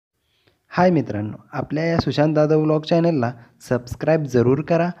हाय मित्रांनो, आपल्या या सुशांत जाधव व्लॉग चॅनलला सबस्क्राईब जरूर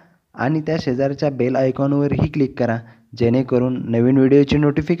करा आणि त्या शेजारच्या बेल आयकॉनवरही क्लिक करा, जेणेकरून नवीन व्हिडिओची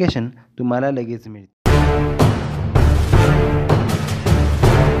नोटिफिकेशन तुम्हाला लगेच मिळेल.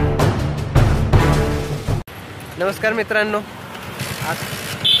 नमस्कार मित्रांनो, आज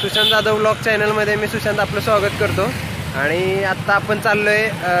सुशांत जाधव व्लॉग चॅनलमध्ये मी सुशांत आपलं स्वागत करतो. आणि आत्ता आपण चाललोय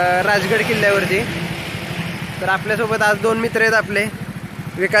राजगड किल्ल्यावरती. तर आपल्यासोबत आज दोन मित्र आहेत आपले,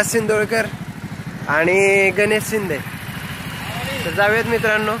 विकास सिंदोळकर आणि गणेश शिंदे. तर जाऊयात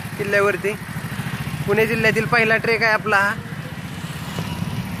मित्रांनो किल्ल्यावरती. पुणे जिल्ह्यातील पहिला ट्रेक आहे आपला हा.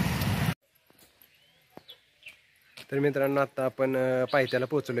 तर मित्रांनो, आता आपण पायथ्याला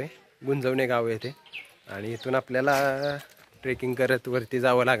पोहोचलोय, गुंजवणे गाव येथे. आणि इथून आपल्याला ट्रेकिंग करत वरती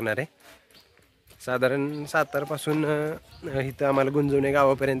जावं लागणार आहे. साधारण सातारपासून इथं आम्हाला गुंजवणे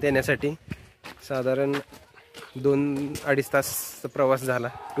गावापर्यंत येण्यासाठी साधारण 2-2.5 तासचा प्रवास झाला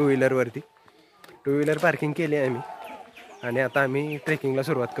टू व्हीलरवरती. टू व्हीलर पार्किंग केली आहे आम्ही आणि आता आम्ही ट्रेकिंगला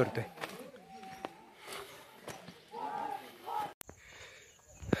सुरुवात करतोय.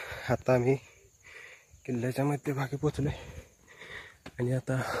 आता आम्ही किल्ल्याच्या मध्यभागी पोचलोय आणि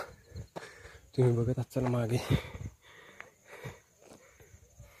आता तुम्ही बघत असाल मागे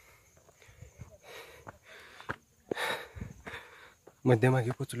मध्यभागी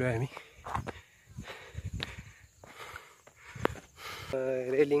पोचलोय आम्ही.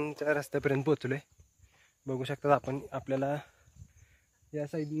 रेलिंगच्या रस्त्यापर्यंत पोचलोय. बघू शकता आपण, आपल्याला या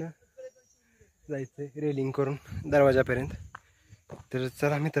साईडनं जायचंय रेलिंग करून दरवाजापर्यंत. तर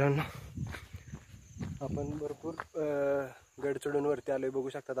चला मित्रांनो, आपण भरपूर गड चढून वरती आलोय. बघू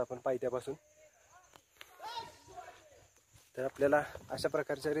शकतात आपण पायथ्यापासून. तर आपल्याला अशा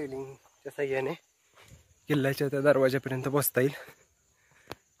प्रकारच्या रेलिंगच्या साह्याने किल्ल्याच्या त्या दरवाजापर्यंत पोचता येईल.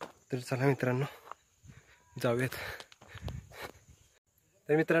 तर चला मित्रांनो, जाऊयात.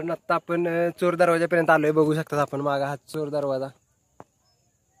 तर मित्रांनो, आत्ता आपण चोर दरवाजापर्यंत आलोय. बघू शकतात आपण मागा हा चोर दरवाजा.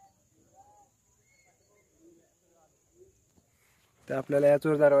 तर आपल्याला या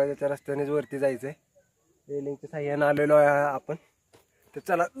चोर दरवाजाच्या रस्त्यानेच वरती जायचंय. रेलिंगच्या साह्याने आलेलो आहे आपण. तर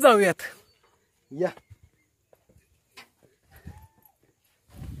चला जाऊयात, या.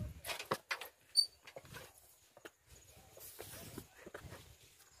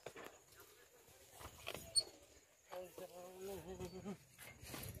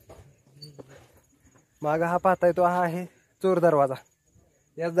 मागा हा पाहताय तो हा आहे चोर दरवाजा.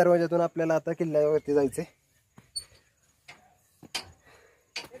 याच दरवाजातून आपल्याला आता किल्ल्यावरती जायचंय.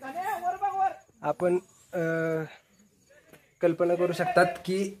 आपण कल्पना करू शकतात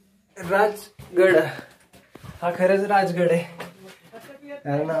की राजगड हा खरंच राजगड आहे.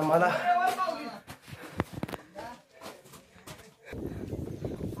 कारण आम्हाला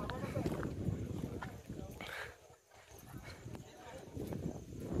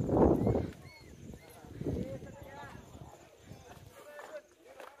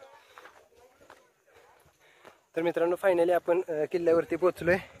तर मित्रांनो, फायनली आपण किल्ल्यावरती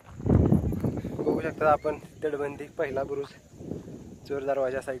पोहोचलोय. बघू शकता आपण तटबंदी, पहिला बुरुज चोर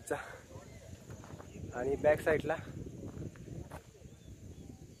दरवाजा साईडचा. आणि बॅक साईडला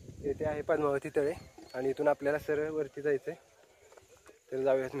येथे आहे पद्मावती तळे. आणि इथून आपल्याला सरळ वरती जायचंय. तर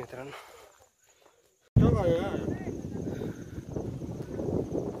जाऊयात मित्रांनो.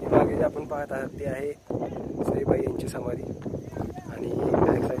 मागे जे आपण पाहत आहात ते आहे साईबाई यांची समाधी. आणि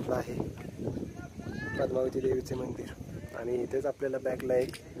बॅक साईडला आहे पद्मावती देवीचे मंदिर. आणि इथेच आपल्याला बॅकला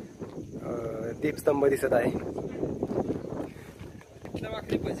एक दीपस्तंभ दिसत आहे.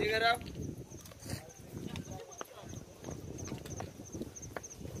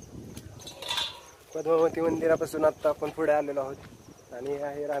 पद्मावती मंदिरापासून आता आपण पुढे आलेलो आहोत आणि हे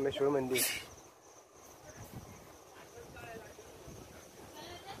आहे रामेश्वर मंदिर.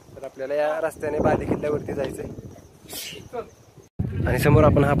 तर आपल्याला या रस्त्याने बाले किल्ल्यावरती जायचंय. आणि समोर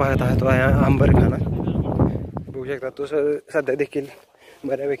आपण हा पाहत आहात तो आहे अंबरखाना. बघू शकता तो सध्या देखील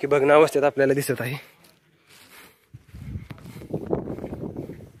बऱ्यापैकी भग्नावस्थेत आपल्याला दिसत आहे.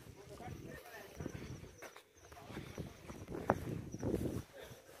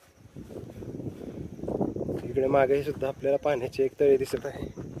 इकडे मागे सुद्धा आपल्याला पाण्याचे एक तळे दिसत आहे.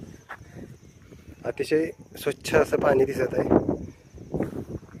 अतिशय स्वच्छ असं पाणी दिसत आहे.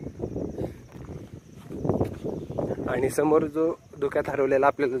 आणि समोर जो धुक्यात हरवलेला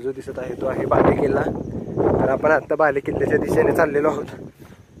आपल्याला जो दिसत आहे तो आहे बाले किल्ला. तर आपण आता बाले किल्ल्याच्या दिशेने चाललेलो आहोत.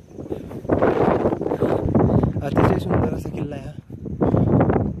 अतिशय सुंदर असा किल्ला आहे हा.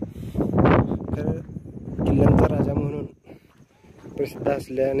 तर किल्ल्यांचा राजा म्हणून प्रसिद्ध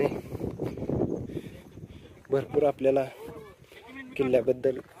असल्याने भरपूर आपल्याला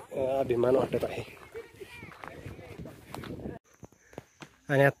किल्ल्याबद्दल अभिमान वाटत आहे.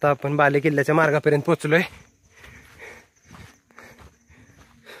 आणि आता आपण बाले किल्ल्याच्या मार्गापर्यंत पोहोचलोय.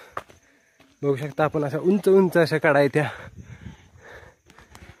 बघू शकता आपण अशा उंच उंच अशा कडा आहेत त्या.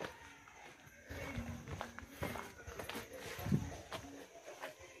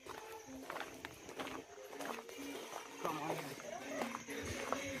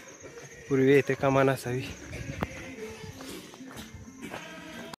 पूर्वी येथे कमान असावी.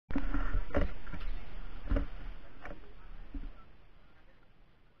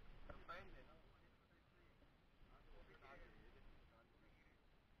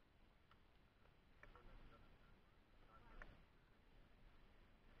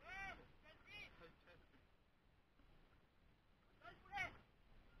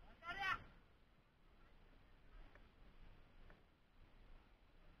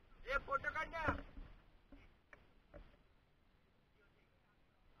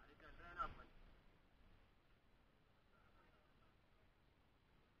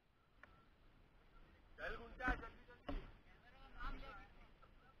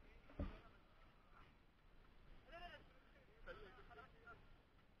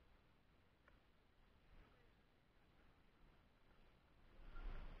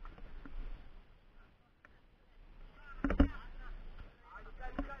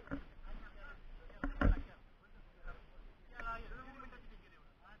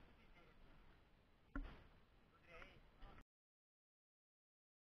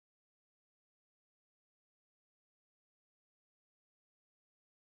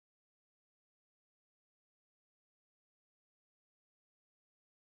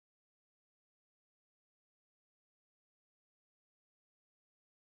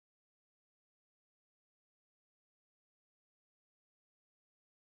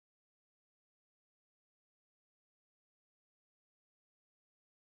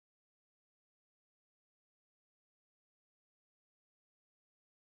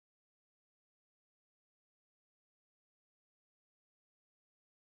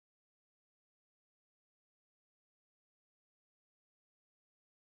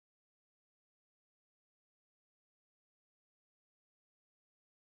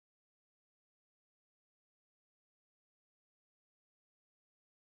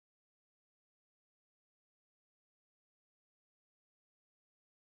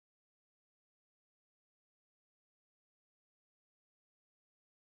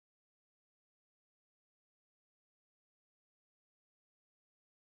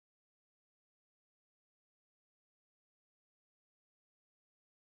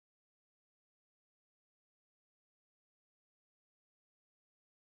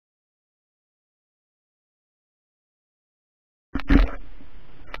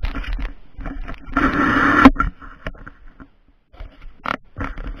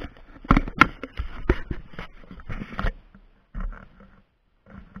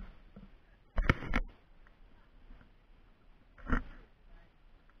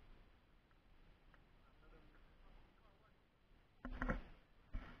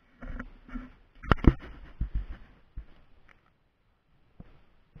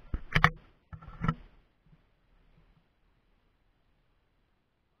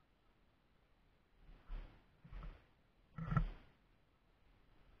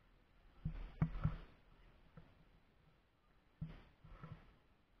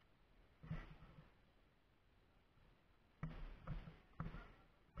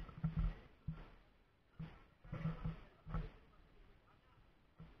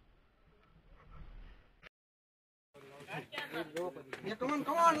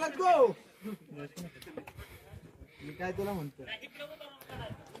 Come on, let's go. मी काय तुला म्हणतो.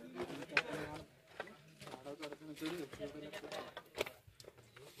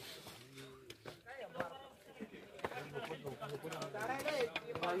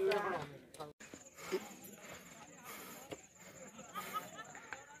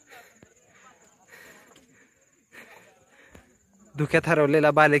 धुक्यात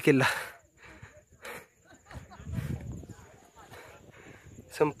हरवलेला बाले किल्ला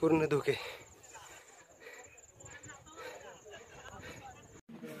संपूर्ण धुके.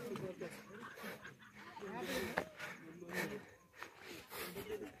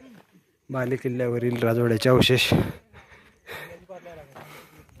 बाले किल्ल्यावरील राजवाड्याचे अवशेष.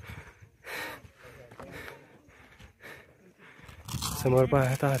 समोर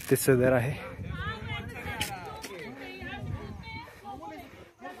पाहता हत्ती सदर आहे.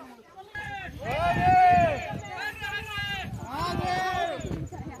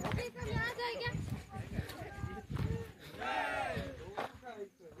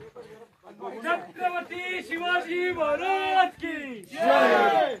 छत्रपती शिवाजी महाराज की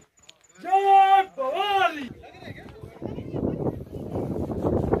जय. जय भवानी.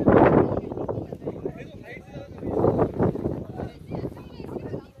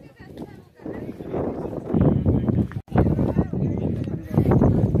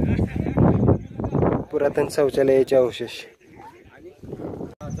 पुरातन शौचालयाचे अवशेष.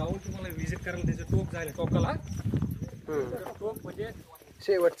 जाऊन तुम्हाला व्हिजिट करायला त्याचं टोक झालं टोकाला. टोक म्हणजे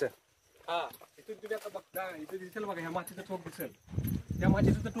शेवटचं. हा इथून तुम्ही आता बघता इथं दिसेल बघा, ह्या मातीचं टोक दिसेल. त्या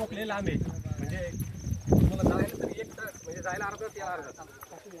मातीचं तर टोक लय लांब आहे, म्हणजे तुम्हाला जायला तरी 1 तास, म्हणजे जायला अर्धा तास यायला अर्धा तास.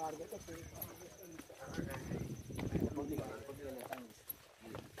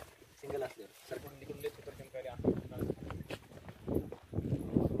 सिंगल असले सरकडून निघून लेच उतर काही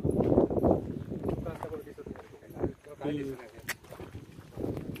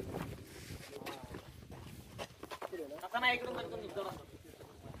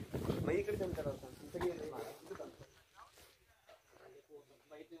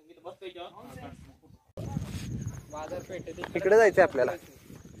इकडे जायचंय आपल्याला.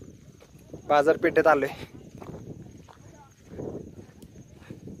 बाजारपेठेत आलोय.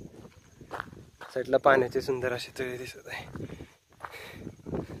 साईडला पाण्याचे सुंदर असे तळे दिसत आहे.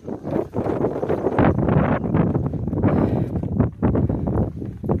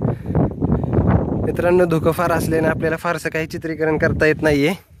 मित्रांनो, धुकं फार असल्याने आपल्याला फारसं काही चित्रीकरण करता येत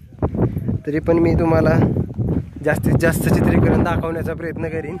नाहीये. तरी पण मी तुम्हाला जास्तीत जास्त चित्रीकरण दाखवण्याचा प्रयत्न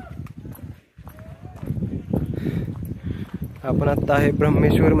करीन. आपण आता आहे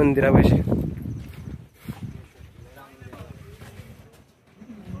ब्रह्मेश्वर मंदिरापाशी.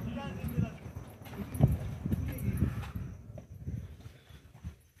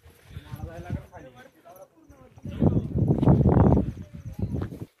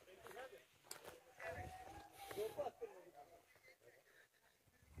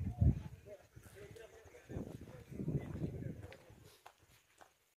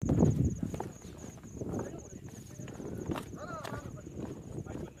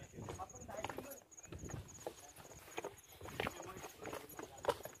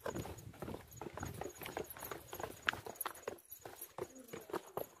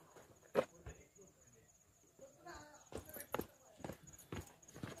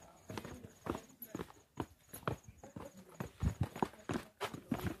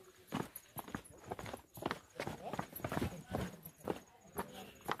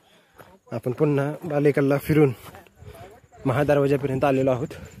 आपण पुन्हा बालेकल्ला फिरून महादरवाजापर्यंत आलेलो आहोत.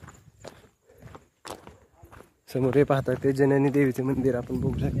 समोर हे पाहता ते जननी देवीचे मंदिर आपण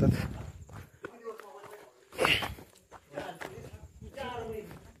बघू शकतात.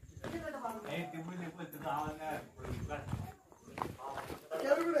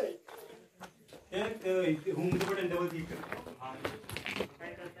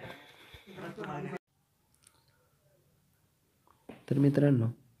 तर मित्रांनो,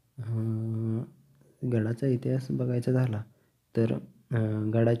 गडाचा इतिहास बघायचा झाला तर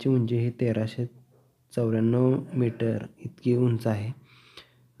गडाची उंची ही 1394 मीटर इतकी उंच आहे.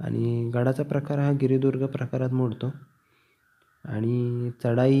 आणि गडाचा प्रकार हा गिरिदुर्ग प्रकारात मोडतो. आणि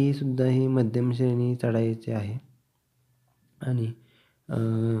चढाईसुद्धा ही मध्यम श्रेणी चढाईची आहे. आणि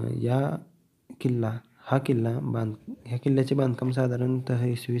ह्या किल्ल्याचे बांधकाम साधारणतः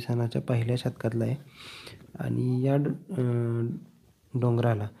इसवी सनाच्या पहिल्या शतकातलं आहे. आणि या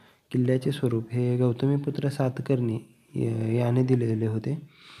डोंगराला किल्ल्याचे स्वरूप हे गौतमीपुत्र सातकर्णी याने दिलेले होते.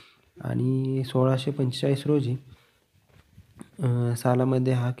 आणि 1645 रोजी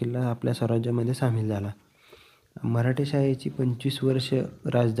सालामध्ये हा किल्ला आपल्या स्वराज्यामध्ये सामील झाला. मराठी शाहीची 25 वर्ष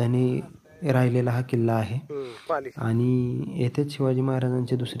राजधानी राहिलेला हा किल्ला आहे. आणि येथेच शिवाजी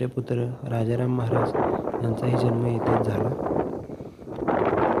महाराजांचे दुसरे पुत्र राजाराम महाराज यांचाही जन्म येथेच झाला.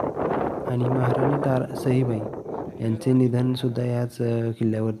 आणि महाराणी सईबाई यांचे निधनसुद्धा याच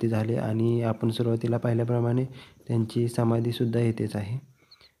किल्ल्यावरती झाले. आणि आपण सुरुवातीला पाहिल्याप्रमाणे त्यांची समाधीसुद्धा येथेच आहे.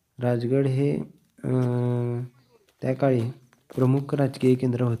 राजगड हे त्या काळी प्रमुख राजकीय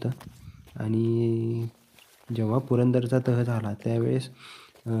केंद्र होतं. आणि जेव्हा पुरंदरचा तह झाला त्यावेळेस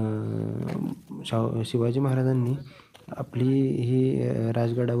शिवाजी महाराजांनी आपली ही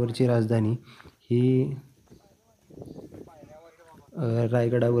राजगडावरची राजधानी ही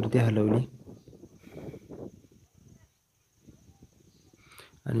रायगडावरती हलवली.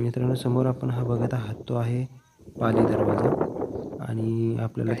 आणि मित्रांनो, समोर आपण हा बघत आहात तो आहे पाली दरवाजा. आणि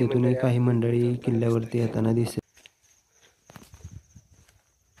आपल्याला तिथूनही काही मंडळी किल्ल्यावरती येताना दिसेल.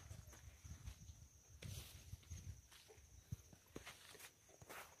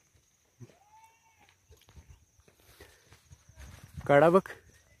 कडा बघ,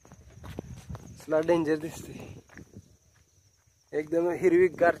 कसला डेंजर दिसते. एकदम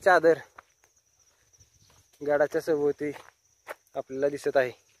हिरवीगार चादर गडाच्या सभोवती आपल्याला दिसत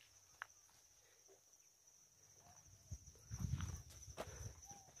आहे.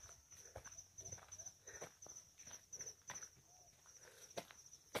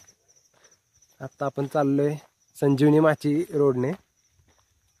 आता आपण चाललोय संजीवनी माची रोडने.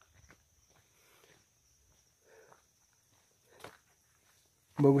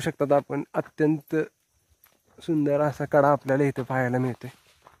 बघू शकतात आपण, अत्यंत सुंदर असा कडा आपल्याला इथे पाहायला मिळतोय.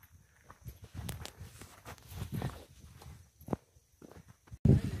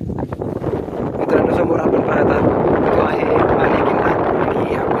 मित्रांनो, समोर आपण पाहत आहात तो आहे बालेकिल्ला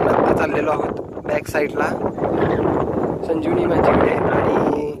आणि आपण आता चाललेलो आहोत बॅक साईडला संजीवनी माचीकडे.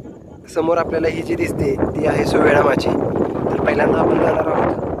 आणि समोर आपल्याला ही जी दिसते ती आहे सुवेळा माची. तर पहिल्यांदा आपण जाणार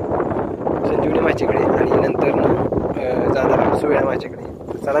आहोत संजीवनी माचीकडे आणि नंतर जाणार आहोत सुवेळा माचीकडे.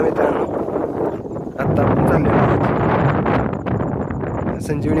 चला मित्रांनो, आत्ता आपण चाललेलो आहोत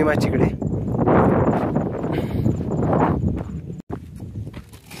संजीवनी माचीकडे.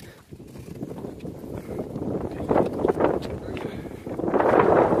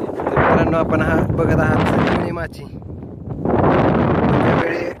 मित्रांनो, आपण हा बघत आहात संजीवनी माची.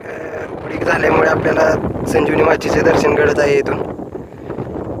 त्यावेळी उडीक झाल्यामुळे आपल्याला संजीवनी माचीचे दर्शन घडत आहे इथून.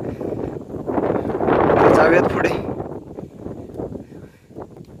 जाऊयात पुढे.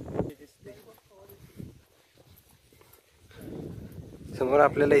 समोर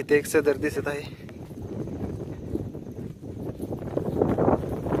आपल्याला इथे एक सदर दिसत आहे.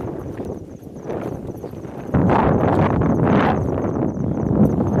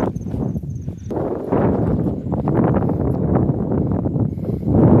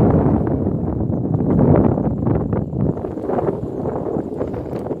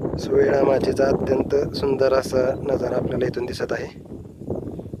 सुवेळा माचीचा अत्यंत सुंदर असा नजारा आपल्याला इथून दिसत आहे.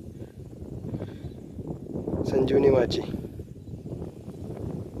 संजीवनी माची.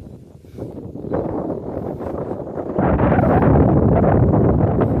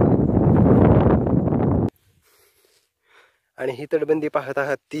 आणि ही तटबंदी पाहत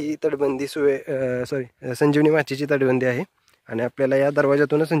आहात ती तटबंदी संजीवनी माचीची तटबंदी आहे. आणि आपल्याला या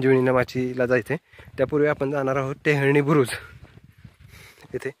दरवाजातूनच संजीवनी माचीला जायचे. त्यापूर्वी आपण जाणार आहोत टेहळणी बुरुज.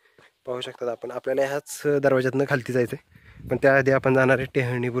 इथे पाहू शकतात आपण, आपल्याला ह्याच दरवाजातून खालती जायचं आहे, पण त्याआधी आपण जाणार आहे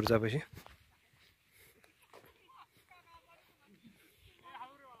टेहळणी बुरुजापाशी.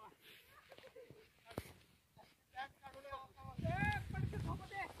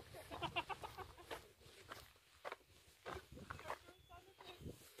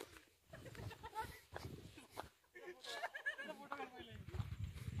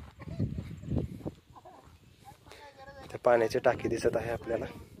 पाण्याची टाकी दिसत आहे आपल्याला.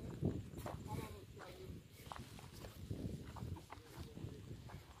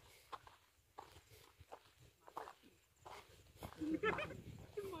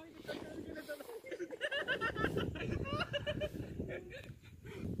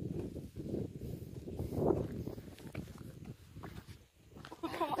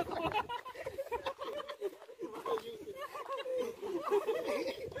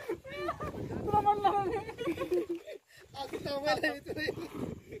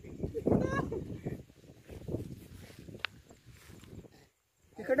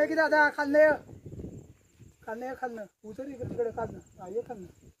 इकडे की दादा खाल्लं खाल्लं उतर इकडे खाल्लं. हा ये खाल्लं.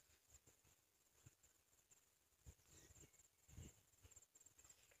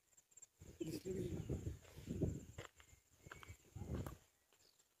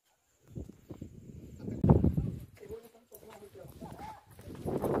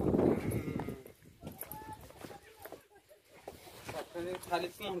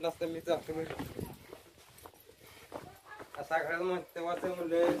 खालीच म्हटलं असतं मी जातो असा घरात मग तेव्हा ते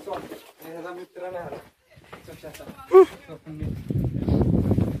म्हणलं ह्याचा मित्र नाही आला.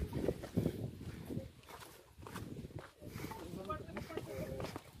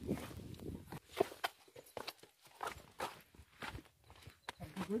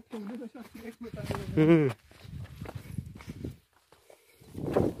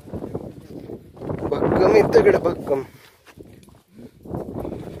 भक्कम येत तिकडे भक्कम.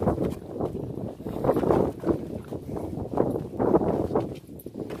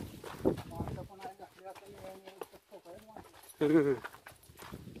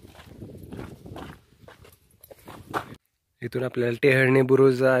 इथून आपल्याला टेहळणी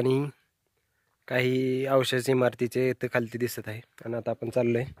बुरुज आणि काही अवशेष इमारतीचे इथं खालती दिसत आहे. आणि आता आपण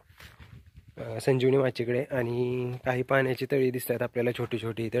चाललोय संजीवनी माचीकडे. आणि काही पाण्याची तळी दिसत आहेत आपल्याला, छोटी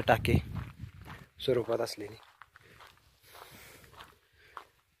छोटी इथे टाके स्वरूपात असलेली.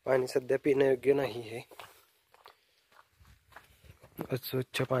 पाणी सध्या पिण्यायोग्य नाही हे,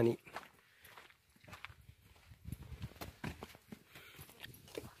 अस्वच्छ पाणी.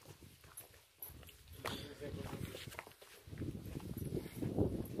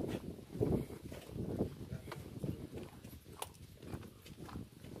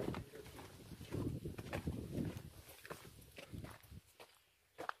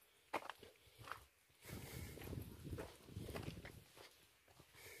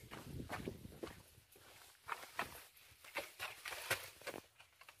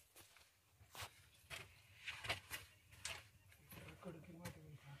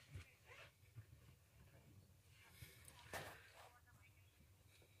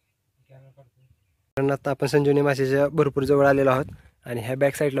 कारण आता आपण संजीवनी माचीच्या भरपूर जवळ आलेलो आहोत आणि ह्या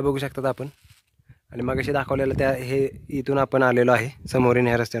बॅक साईडला बघू शकतात आपण. आणि मग अशी दाखवलेलं त्या हे इथून आपण आलेलो आहे समोरील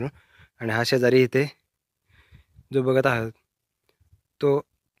ह्या रस्त्यानं. आणि हा शेजारी इथे जो बघत आहात तो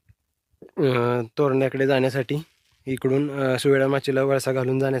तोरण्याकडे जाण्यासाठी इकडून सुवेळा माचीला वळसा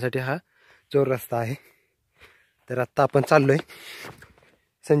घालून जाण्यासाठी हा चोर रस्ता आहे. तर आत्ता आपण चाललोय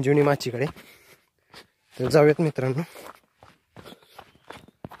संजीवनी माचीकडे. तर जाऊयात मित्रांनो.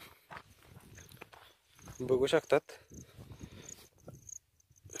 बघू शकतात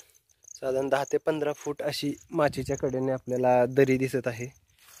साधारण 10 ते 15 फूट अशी माचीच्या कडेने आपल्याला दरी दिसत आहे.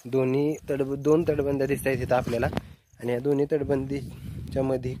 दोन तटबंद्या दिसत आहेत इथं आपल्याला. आणि या दोन्ही तटबंदीच्या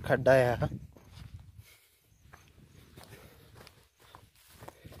मध्ये खड्डा आहे हा.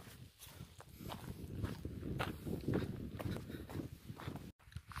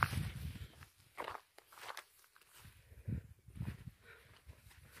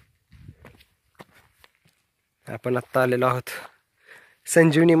 आपण आत्ता आलेलो आहोत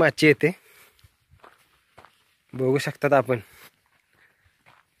संजीवनी माची येथे. बघू शकतात आपण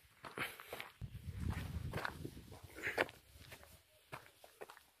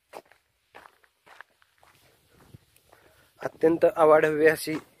अत्यंत अवाढव्य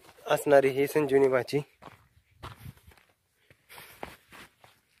अशी असणारी ही संजीवनी माची.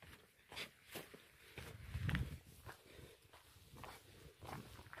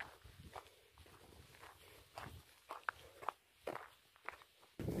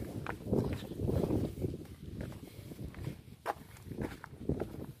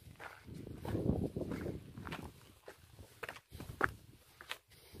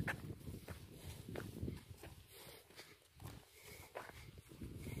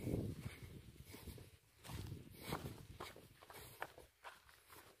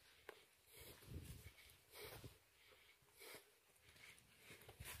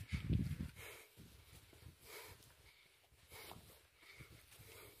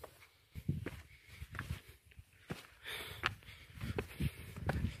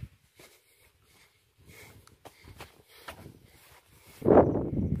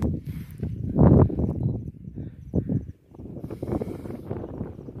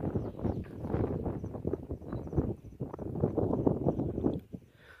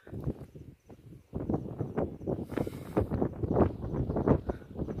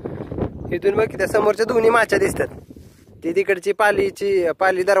 इथून बघ त्या समोरच्या दोन्ही माच्या दिसतात. ती तिकडची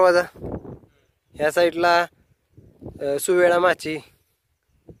पाली दरवाजा, ह्या साईडला सुवेळा माची,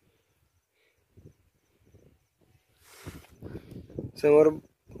 समोर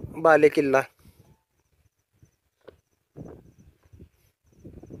बाले किल्ला.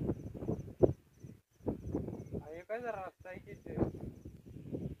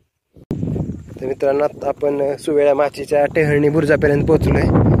 तर मित्रांनो आपण सुवेळा माचीच्या टेहळणी बुरुजापर्यंत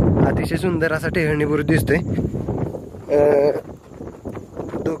पोहोचलोय. अतिशय सुंदर असा टेहळणी बुरुज दिसतोय.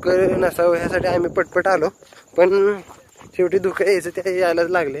 धुकं नसावं ह्यासाठी आम्ही पटपट आलो, पण शेवटी धुकं यायचं ते यायलाच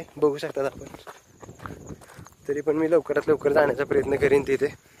लागले. बघू शकतात आपण. तरी पण मी लवकरात लवकर जाण्याचा प्रयत्न करीन तिथे.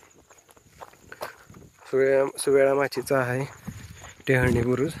 सुवेळा माचीचा आहे टेहळणी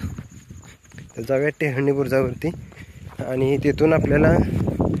बुरुज. तर जाऊया टेहळणी बुरुजावरती आणि तिथून आपल्याला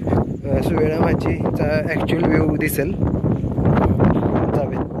सुवेळा माचीचा ॲक्च्युअल व्ह्यू दिसेल.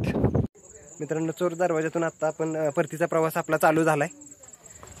 मित्रांनो चोर दरवाजातून आत्ता आपण परतीचा प्रवास आपला चालू झालाय.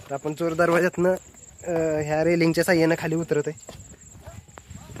 तर आपण चोर दरवाजातनं ह्या रेलिंगच्या साह्यानं खाली उतरत आहे.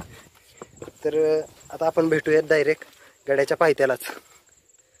 तर आता आपण भेटूयात डायरेक्ट गडाच्या पायथ्यालाच.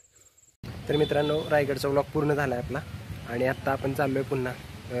 तर मित्रांनो रायगडचा ब्लॉग पूर्ण झाला आहे आपला आणि आत्ता आपण चाललोय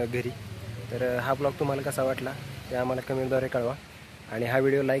पुन्हा घरी. तर हा ब्लॉग तुम्हाला कसा वाटला ते आम्हाला कमेंटद्वारे कळवा आणि हा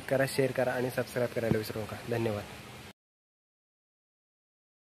व्हिडिओ लाईक करा, शेअर करा आणि सबस्क्राईब करायला विसरू नका. धन्यवाद.